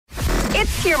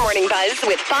It's your Morning Buzz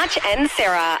with Foch and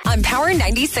Sarah on Power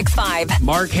 96.5.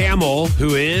 Mark Hamill,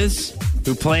 who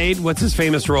played, what's his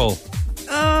famous role?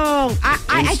 Oh,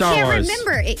 I Star can't Wars.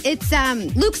 remember. It's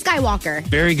Luke Skywalker.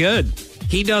 Very good.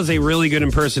 He does a really good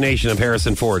impersonation of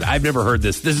Harrison Ford. I've never heard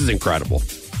this. This is incredible.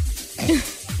 It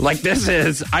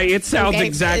sounds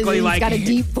exactly he's like got a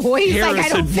deep voice. Harrison I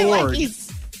don't feel Ford. like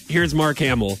he's... Here's Mark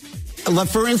Hamill.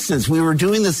 For instance, we were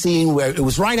doing the scene where it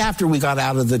was right after we got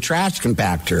out of the trash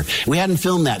compactor. We hadn't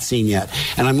filmed that scene yet.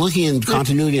 And I'm looking in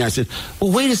continuity and I said,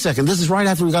 well, wait a second. This is right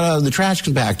after we got out of the trash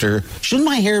compactor. Shouldn't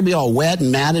my hair be all wet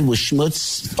and matted with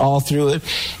schmutz all through it?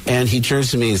 And he turns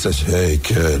to me and says, hey,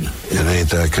 kid, it ain't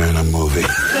that kind of movie.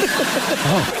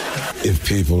 If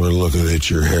people are looking at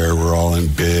your hair, we're all in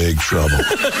big trouble.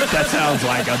 That sounds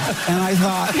like him. And I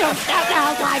thought, That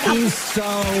sounds like him. he's so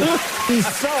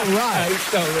right. He's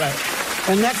so right.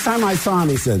 And next time I saw him,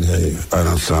 he said, hey, I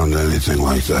don't sound anything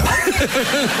like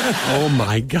that. Oh,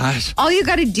 my gosh. All you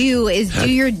got to do is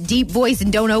do your deep voice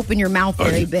and don't open your mouth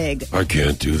very big. I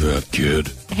can't do that, kid.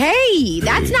 Hey,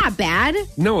 that's not bad.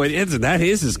 No, it isn't. That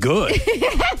is good.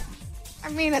 I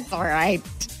mean, it's all right.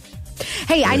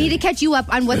 Hey, I need to catch you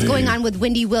up on what's going on with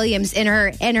Wendy Williams and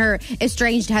her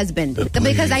estranged husband,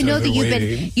 because I know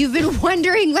that you've been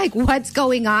wondering like what's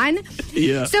going on.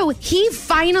 Yeah. So he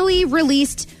finally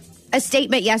released a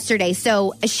statement yesterday.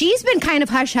 So she's been kind of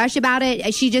hush hush about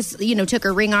it. She just took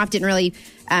her ring off, didn't really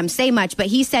say much. But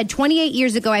he said, 28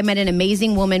 years ago, I met an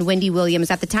amazing woman, Wendy Williams.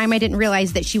 At the time, I didn't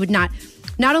realize that she would not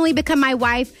only become my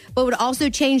wife, but would also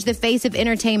change the face of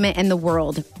entertainment and the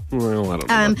world. Well, I don't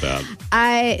know about that.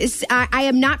 I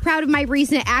am not proud of my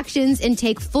recent actions and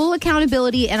take full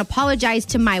accountability and apologize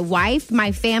to my wife,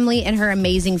 my family, and her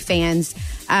amazing fans.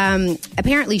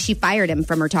 Apparently, she fired him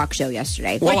from her talk show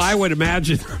yesterday. Well, I would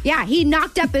imagine. Yeah, he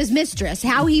knocked up his mistress.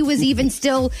 How he was even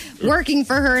still working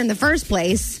for her in the first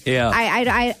place. Yeah.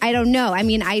 I don't know. I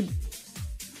mean, I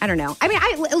don't know. I mean,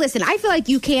 listen, I feel like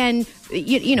you can,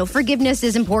 forgiveness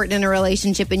is important in a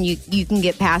relationship and you can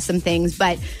get past some things,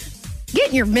 but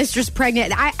getting your mistress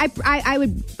pregnant, I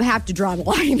would have to draw the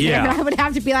line. Yeah. I would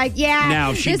have to be like, yeah.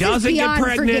 Now, if she doesn't get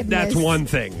pregnant, that's one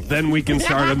thing. Then we can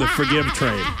start on the forgive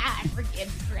train.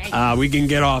 We can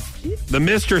get off the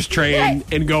mistress train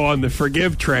and go on the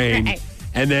forgive train. Right.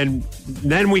 And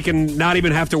then we can not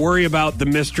even have to worry about the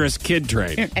mistress kid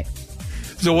train. Right.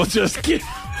 So we'll just get...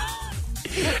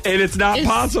 And it's not Just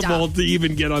possible stop. to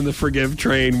even get on the forgive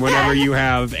train whenever you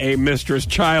have a mistress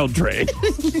child train.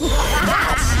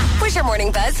 Was your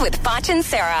Morning Buzz with Foch and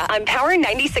Sarah on Power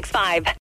 96.5.